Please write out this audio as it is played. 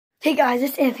Hey guys,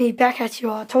 it's Anthony back at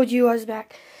you all. I told you I was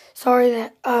back. Sorry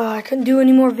that I couldn't do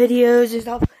any more videos and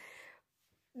stuff.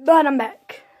 But I'm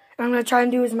back. And I'm going to try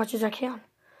and do as much as I can.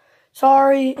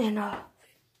 Sorry, and so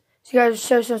you guys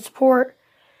show some support.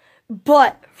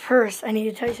 But first, I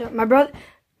need to tell you something.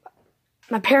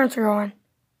 My parents are gone.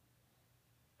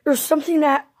 There's something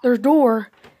at their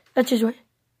door that just went.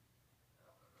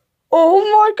 Oh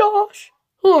my gosh.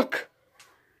 Look.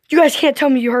 You guys can't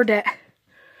tell me you heard that.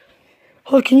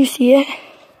 Look, can you see it?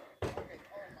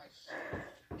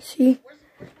 See?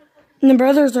 And the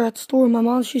brothers are at the store. My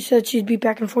mom, she said she'd be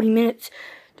back in 40 minutes.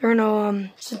 They're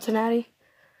in Cincinnati.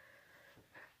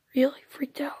 Really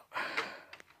freaked out.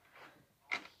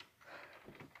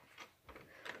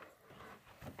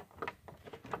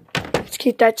 Let's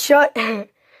keep that shut. See,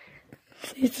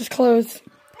 it's just closed.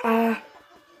 Oh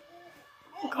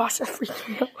gosh, that freaked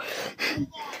me out.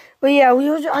 But yeah, I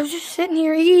was just sitting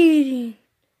here eating.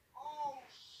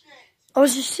 I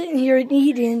was just sitting here and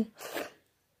eating.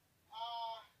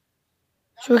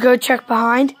 Should we go check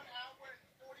behind?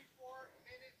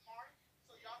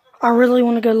 I really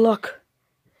want to go look.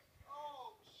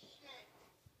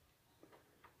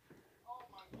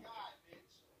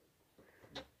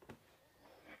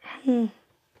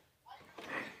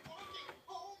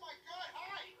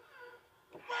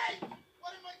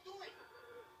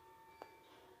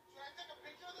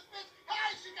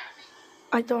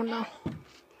 I don't know.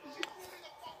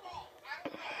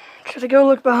 Should I go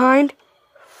look behind?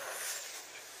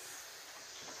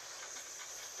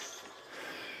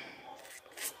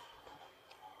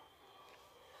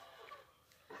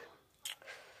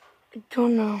 I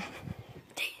don't know.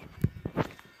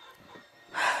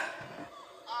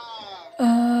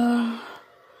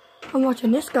 I'm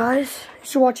watching this, guys. You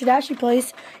should watch it as she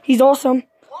plays. He's awesome.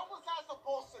 What was I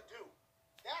supposed to do?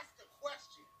 That's the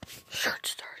question. Sure,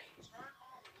 it's starting.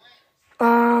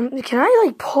 Can I,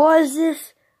 like, pause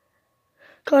this?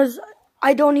 Because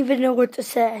I don't even know what to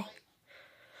say.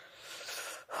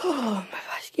 Oh, my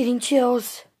body's getting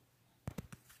chills.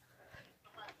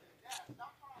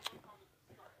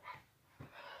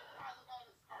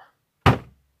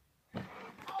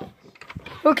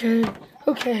 Okay.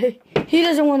 He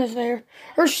doesn't want us there.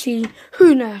 Or she.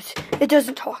 Who knows? It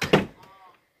doesn't talk.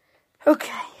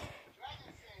 Okay.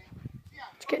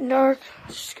 It's getting dark.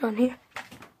 Let's just go in here.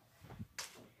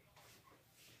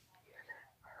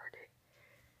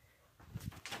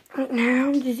 Right now,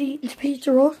 I'm just eating some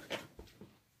pizza rolls.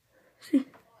 See?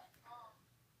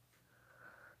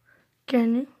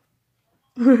 Can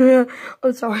you?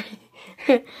 I'm sorry.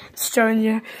 Just showing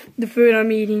you the food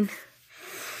I'm eating.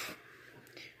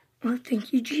 Oh,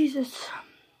 thank you, Jesus,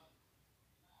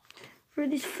 for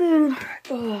this food.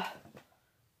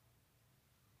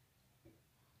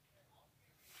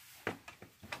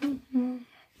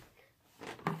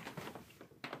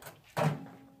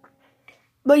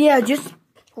 But yeah, just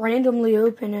randomly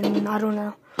open, and I don't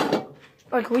know.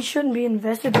 Like, we shouldn't be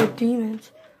invested with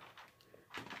demons.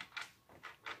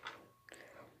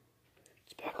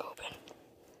 It's back open.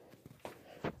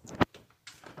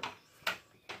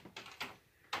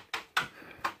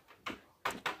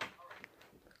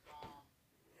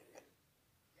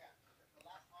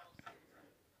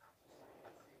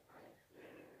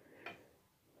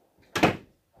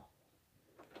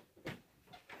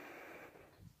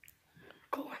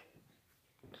 Go on.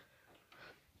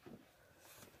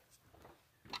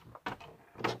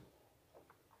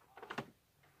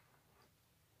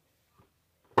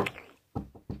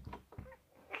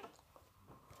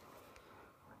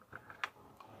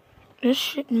 This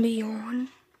shouldn't be on.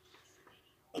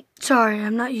 Sorry,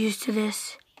 I'm not used to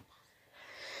this.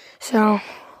 So,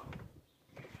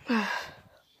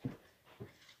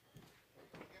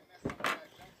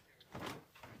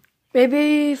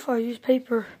 maybe if I use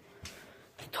paper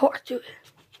to talk to it.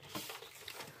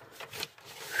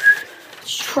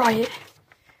 Let's try it.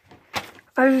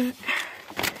 I'm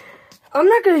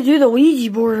not going to do the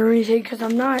Ouija board or anything because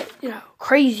I'm not,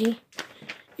 crazy.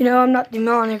 I'm not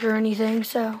demonic or anything,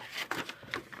 so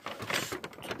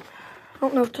I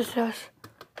don't know what this says.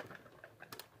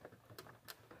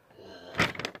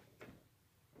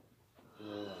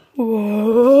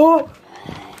 Whoa!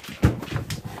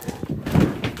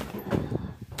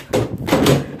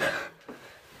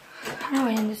 How do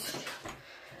I end this?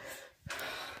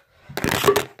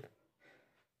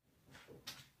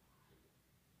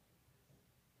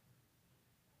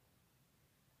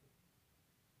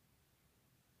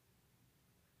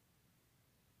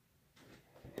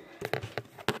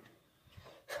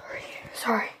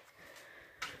 Sorry.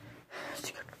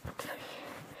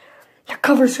 That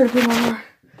cover should have been on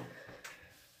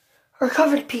our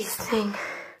covered piece thing.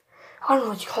 I don't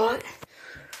know what you call it.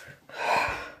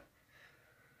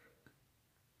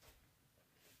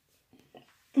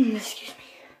 Excuse me.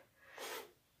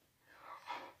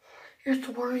 Here's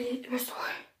the worry. Here's the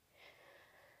worry.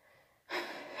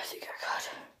 I think I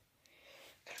gotta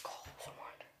call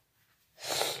someone.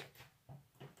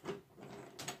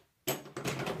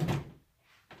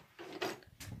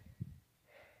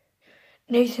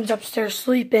 Nathan's upstairs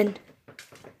sleeping.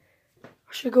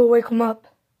 I should go wake him up.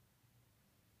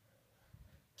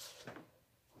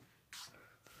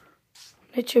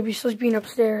 Nate should be sleeping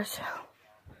upstairs.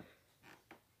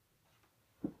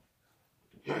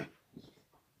 I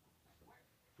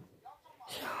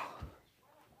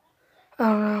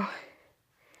don't know.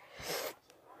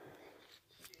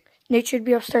 Nate should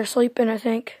be upstairs sleeping, I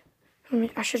think.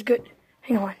 I should go.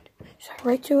 Hang on. Is that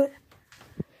right to it?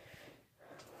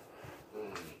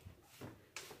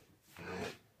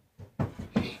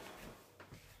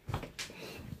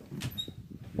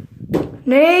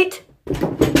 Nate!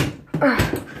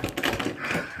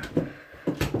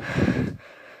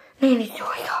 Nate needs to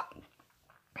wake up.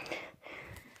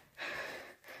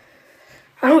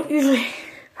 I don't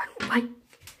like.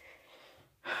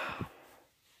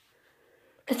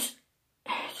 It's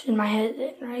in my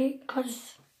head, right?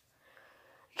 Because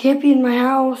I can't be in my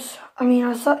house. I mean,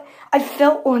 I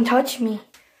felt one touch me.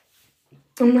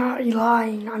 I'm not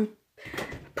lying. I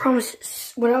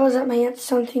promise. When I was at my aunt's,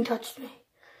 something touched me.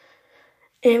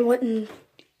 And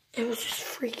it was just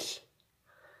freaky.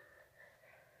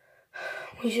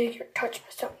 When you get touched by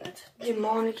something that's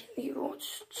demonic and evil,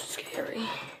 it's scary.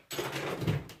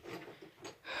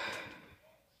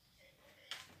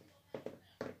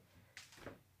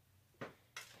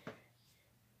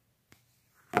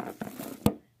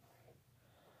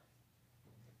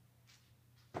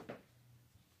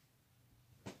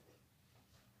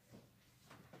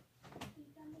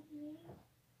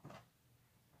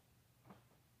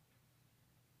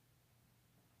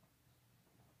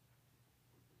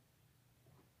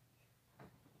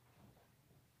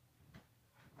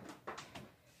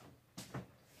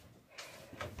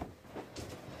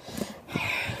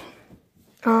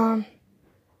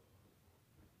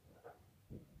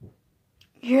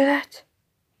 You hear that?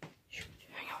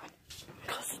 Hang on.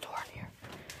 Close the door in here.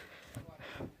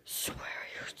 I swear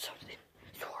I heard something.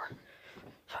 Door.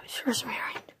 I swear some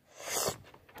hearing.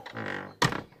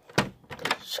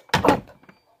 Shut up.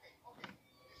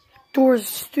 Door's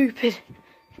stupid.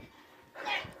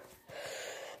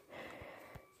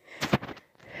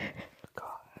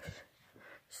 Gosh.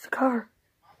 It's the cover.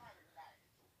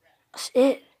 That's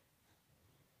it.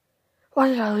 Why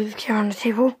did I leave the camera on the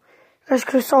table? You guys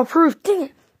could have saw proof. Dang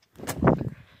it.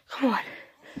 Come on.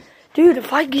 Dude,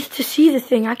 if I get to see the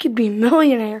thing, I could be a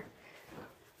millionaire.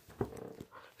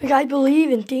 Like, I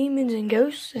believe in demons and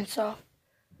ghosts and stuff.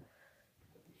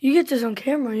 You get this on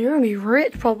camera, you're going to be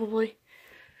rich, probably.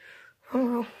 I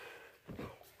don't know.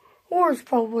 Or it's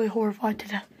probably horrified to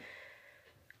death.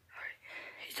 Alright,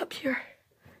 he's up here.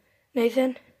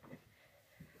 Nathan.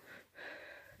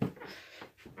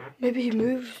 Maybe he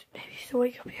moves. Maybe he's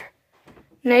awake up here.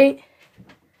 Nate.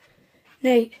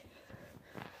 Nate.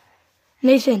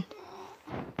 Nathan.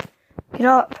 Get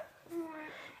up.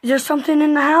 Is there something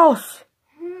in the house?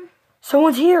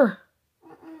 Someone's here.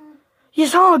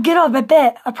 Yes, get up, I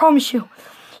bet. I promise you.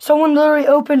 Someone literally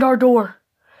opened our door.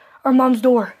 Our mom's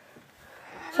door.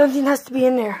 Something has to be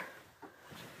in there.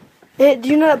 Do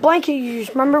you know that blanket you used?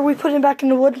 Remember we put it back in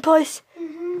the wooden place?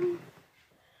 Mm-hmm.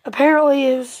 Apparently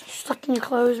it was stuck in your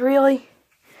clothes, really?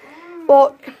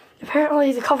 Well,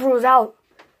 apparently the cover was out.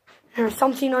 There was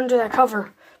something under that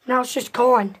cover. Now it's just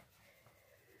gone.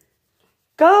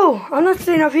 Go! I'm not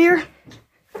staying up here.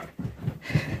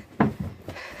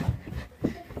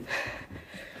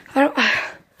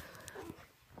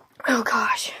 Oh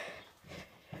gosh.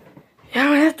 You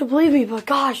don't have to believe me, but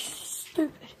gosh,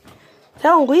 stupid.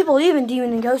 We believe in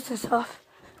demons and ghosts and stuff.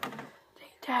 Dang,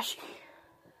 Dashy.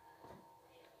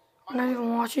 We're not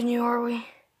even watching you, are we?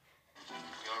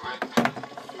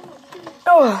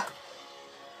 Oh!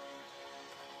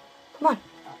 Come on.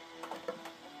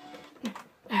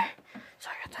 There.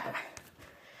 Sorry about that.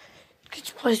 Get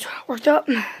your place worked up.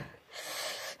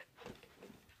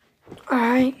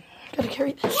 Alright. Gotta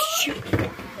carry this. Shoot.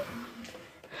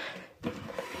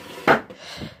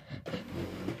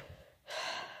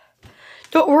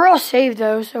 We're all saved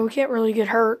though, so we can't really get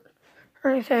hurt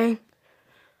or anything.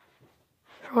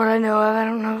 For what I know of, I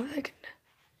don't know if they can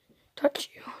touch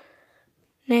you.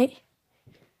 Nate?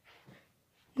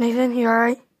 Nathan, you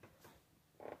alright?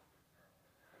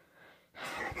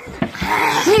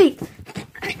 Nate!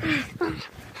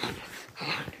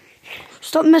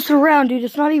 Stop messing around, dude.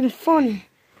 It's not even funny.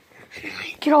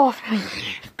 Get off me.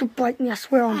 Don't bite me, I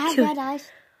swear I I'll have kill red you. eyes.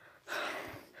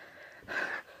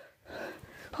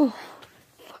 Oh,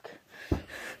 fuck.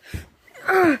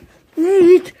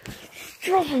 Nate!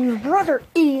 You're from your brother,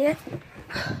 idiot.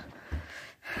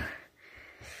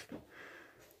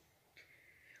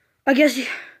 I guess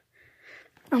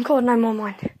I'm calling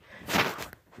 911.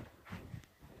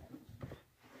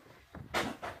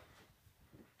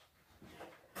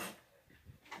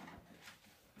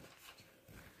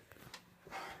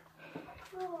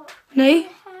 Nate?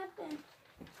 What happened?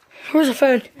 Where's the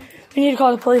phone? We need to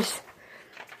call the police.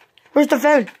 Where's the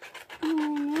phone?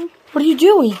 What are you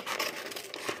doing?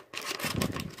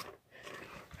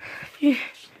 You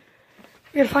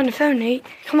gotta find the phone, Nate.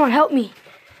 Come on, help me.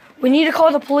 We need to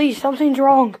call the police. Something's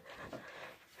wrong.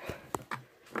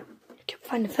 Can't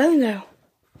find the phone, though.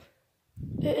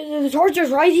 The charger's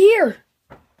right here.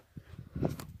 I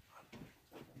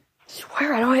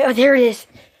swear I don't. Oh, there it is.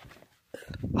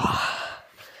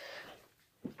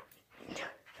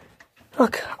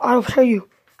 Look, I'll show you.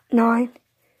 9.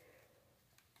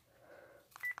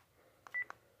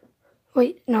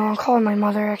 Wait, no, I'm calling my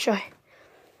mother, actually.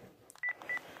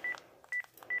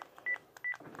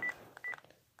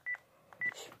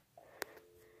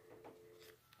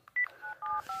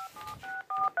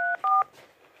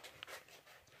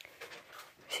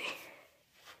 See.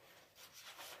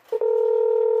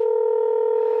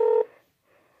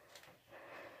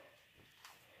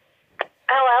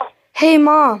 Hello? Hey,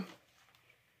 Mom.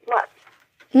 What?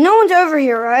 No one's over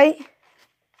here, right?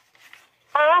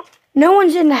 Huh? No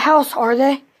one's in the house, are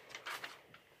they?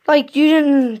 Like, you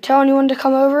didn't tell anyone to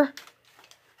come over?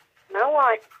 No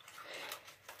one.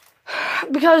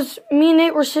 Because me and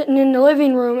Nate were sitting in the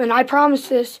living room, and I promised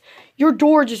this. Your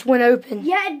door just went open.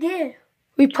 Yeah, it did.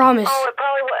 We promised. Oh, it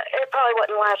probably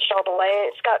wouldn't latch all the way.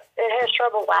 It has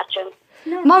trouble latching.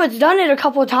 No. Mom, it's done it a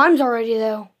couple of times already,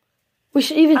 though. We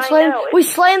should even I slam. know. We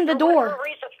slammed the For door. whatever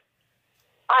reason,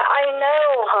 I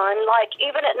know, hon. Like,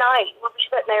 even at night, we'll be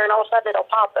sitting there and all of a sudden it'll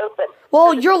pop open.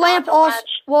 Well, It's your not lamp the also. latch.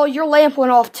 Well, your lamp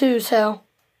went off too, so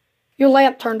your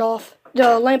lamp turned off.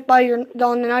 The lamp by on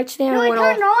the nightstand No, it went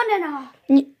turned off. on and off.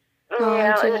 No, I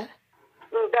Yeah, didn't see that.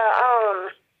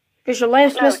 Is your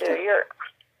lamp No, missed? dude,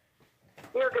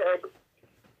 you're good.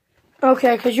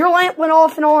 Okay, because your lamp went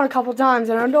off and on a couple times,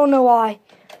 and I don't know why.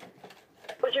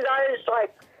 Was you guys,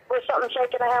 like, was something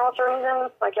shaking the house or anything?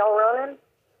 Like, y'all running?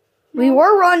 We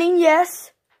were running,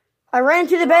 yes. I ran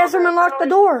to the bathroom and locked the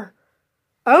door.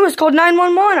 I almost called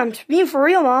 911. I'm being for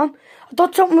real, Mom. I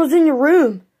thought something was in your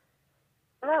room.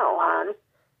 No, hon.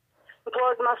 The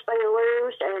plug must be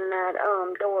loose and that,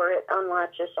 door, it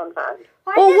unlatches sometimes.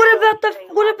 Well, what about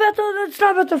that's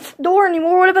not about the door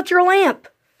anymore. What about your lamp?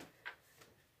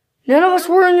 None of us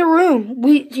were in your room.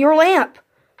 Your lamp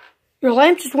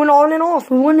just went on and off.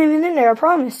 We weren't even in there, I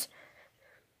promise.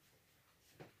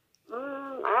 I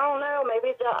don't know.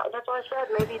 Maybe that's what I said.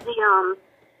 Maybe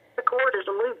the cord is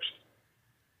loose.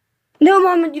 No,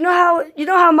 Mom, you know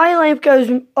how my lamp goes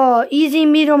easy,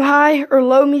 medium, high, or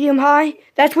low, medium, high?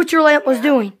 That's what your lamp was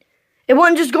doing. It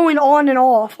wasn't just going on and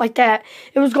off like that.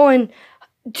 It was going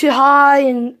to high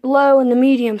and low and the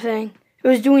medium thing. It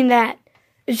was doing that.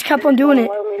 It just kept on doing it.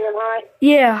 Low, medium, high.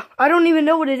 Yeah, I don't even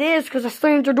know what it is because I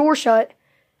slammed your door shut.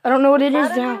 I don't know what it is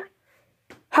Cat in now. there?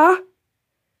 Huh?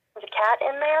 There's a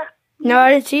cat in there? No,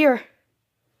 I didn't see her.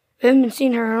 We haven't been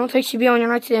seeing her. I don't think she'd be on your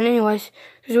nightstand anyways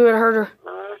because we would have heard her.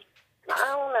 I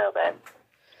don't know, but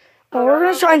Well, we're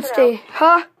going to try and stay.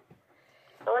 Huh?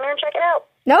 go in there and check it out.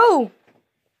 No.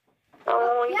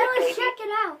 Oh, you Yeah, good let's baby. check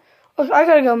it out. Look, I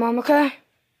gotta go, Mom, okay?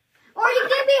 Are you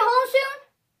gonna be home soon?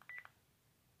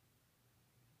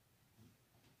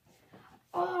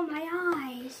 Oh,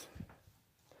 my eyes.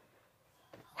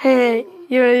 Hey,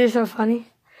 you're so funny.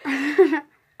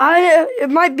 It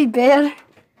might be bad.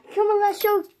 Come on, let's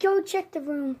go check the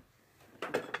room.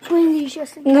 Please,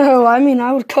 just No, I mean,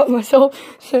 I would cut myself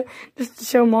just to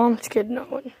show Mom it's good. No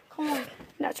one. come on.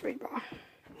 That's me, bro.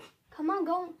 Come on,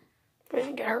 go. We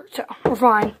didn't get hurt, so we're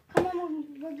fine. Come on,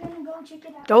 we're gonna go check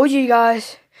it out. Told you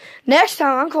guys. Next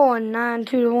time, I'm calling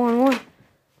 92211.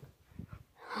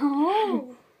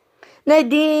 Oh. Nay,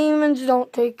 demons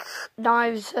don't take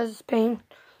knives as pain.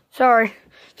 Sorry.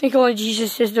 I think only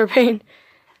Jesus is their pain.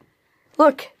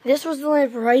 Look, this was the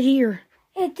lamp right here.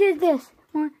 It did this.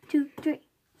 1, 2, 3,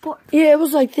 4. Yeah, it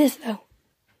was like this, though.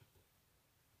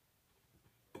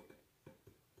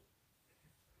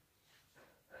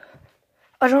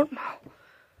 I don't know.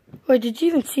 Wait, did you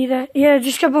even see that? Yeah, it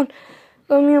just kept on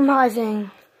aluminum high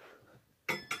thing.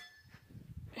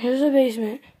 Here's the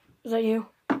basement. Is that you?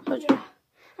 Yeah.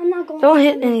 I'm not going. Don't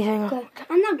hit anything. Go.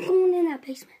 I'm not going in that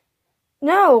basement.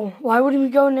 No. Why would we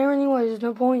go in there anyways? There's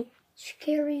no point.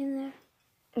 Scary in there.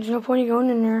 There's no point in going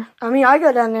in there. I mean, I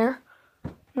go down there.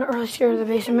 I'm not really scared of the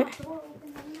basement.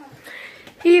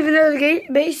 Even though the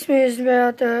basement is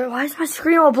about the... Why is my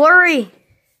screen all blurry?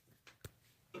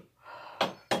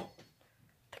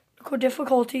 Technical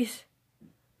difficulties.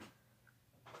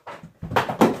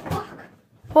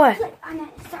 What? I'm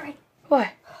not, sorry. What?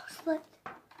 Slipped.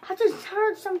 I just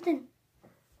heard something.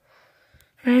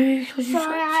 Maybe because you...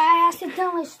 Sorry, I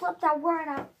accidentally slipped that word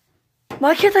out.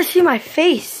 Why can't I see my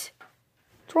face?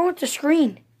 What's wrong with the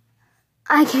screen?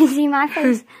 I can see my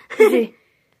face. See.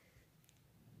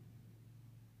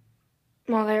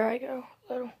 Well, there I go.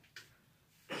 Little.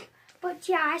 But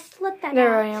yeah, I slipped that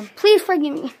There out. I am. Please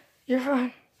forgive me. You're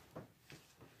fine.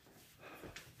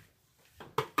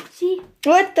 See?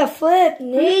 What the flip,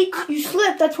 Nate? You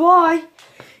slipped, that's why.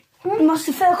 You must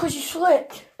have fell because you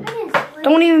slipped. I didn't slip.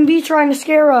 Don't even be trying to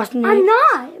scare us, Nate. I'm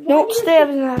not. Don't stab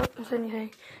in that with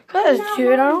anything. Cause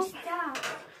dude, I don't. Stop.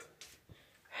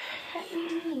 Let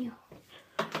me.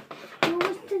 You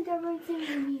listened to everything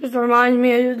to me. This reminds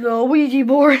me of the Ouija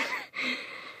board.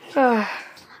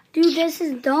 Dude, this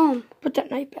is dumb. Put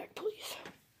that knife back, please.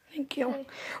 Thank you.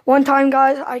 One time,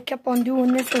 guys, I kept on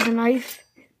doing this with a knife.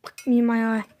 Me in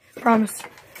my eye. Promise.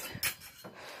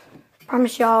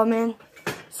 Promise y'all, man.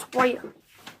 Swear.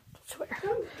 Swear.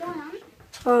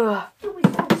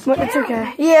 But it's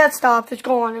okay. Yeah, it stopped. It's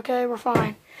gone. Okay, we're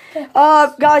fine.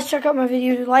 Guys, check out my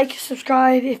videos. Like,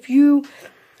 subscribe. If you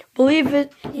believe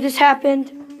it, this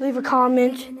happened, leave a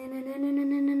comment.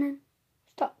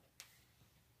 Stop.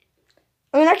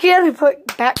 I mean, I can't even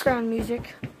put background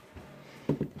music.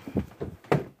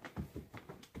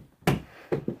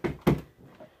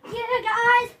 Yeah,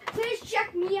 guys, please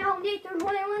check me out, Nathan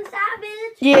 21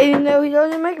 Savage. Yeah, even though he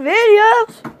doesn't make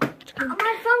videos.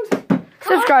 My phone's...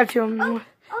 Subscribe to him.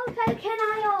 Okay, can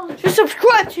I, Just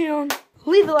subscribe to him.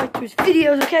 Leave a like to his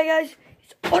videos, okay, guys?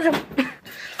 He's awesome.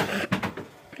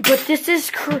 But this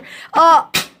is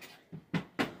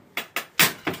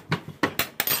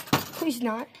please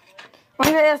not.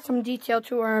 I'm gonna add some detail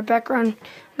to our background.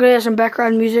 I'm gonna add some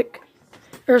background music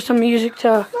or some music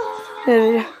to the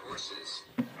video.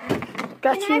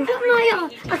 Got Can you. I put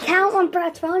my account on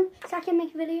Brad's phone so I can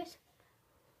make videos?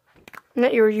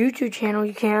 Not your YouTube channel.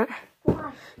 You can't.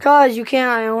 Why? Cause you can't.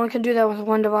 I only can do that with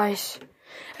one device.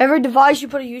 Every device you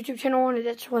put a YouTube channel on,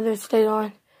 that's whether it stays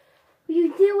on.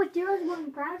 You did with yours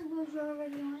when Brad's was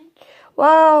already on.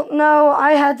 Well, no,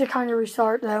 I had to kind of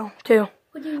restart though too.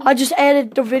 What do you mean? I just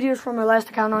added the videos from my last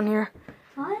account on here.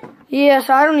 What? Yeah,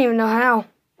 so I don't even know how.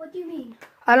 What do you mean?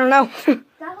 I don't know.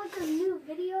 That was a new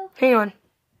video? Hang on.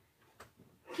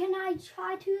 Can I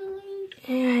try to leave?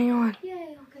 Yeah, hang on.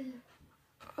 Yeah, okay.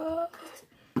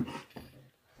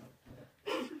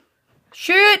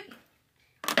 Shit!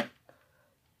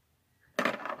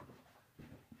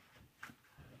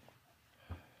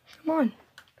 Come on.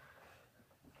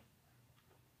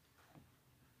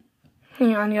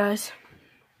 Hang on, guys.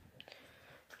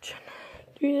 I'm trying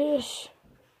to do this.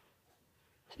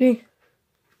 See?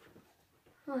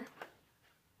 What?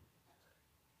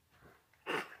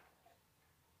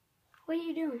 What are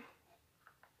you doing?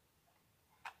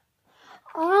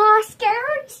 Oh,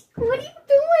 scared? What are you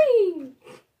doing?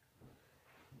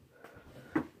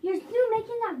 You're still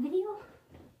making that video?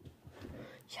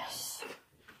 Yes.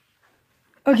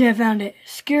 Okay, I found it.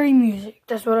 Scary music.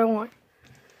 That's what I want.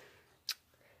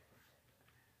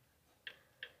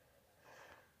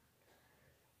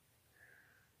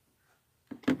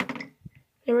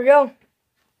 Here we go.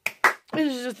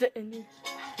 This is just the ending.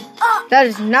 That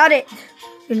is not it.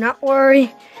 Do not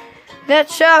worry.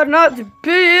 That shall not be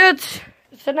it.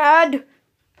 It's an ad. I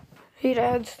hate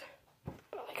ads.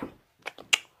 I like them.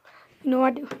 You know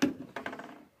I do.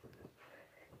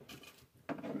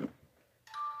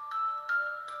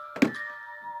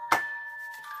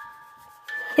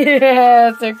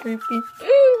 Yeah, so creepy.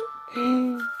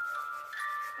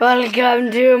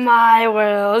 Welcome to my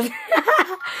world.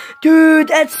 Dude,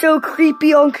 that's so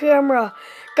creepy on camera.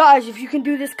 Guys, if you can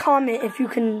do this, comment if you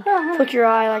can flick your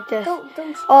eye like this.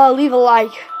 Don't. Leave a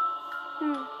like.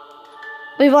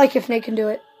 Leave a like if Nate can do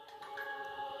it.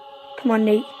 Come on,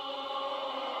 Nate.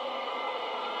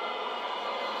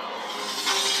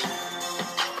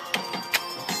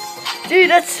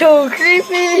 Dude, that's so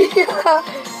creepy.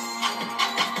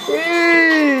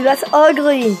 Dude, that's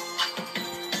ugly.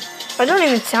 I don't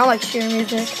even sound like scary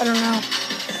music. I don't know.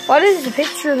 What is the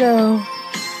picture though?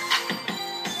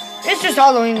 It's just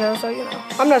Halloween though, so you know.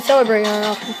 I'm not celebrating it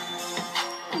often.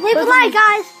 Leave a like,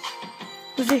 guys.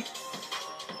 Let's see.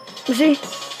 Let's see.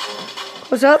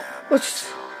 What's up? What's...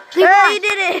 Leave a Hey, like. you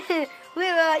did it!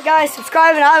 leave a like, guys,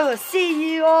 subscribe, and I will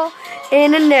see you all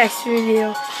in the next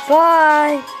video.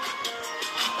 Bye.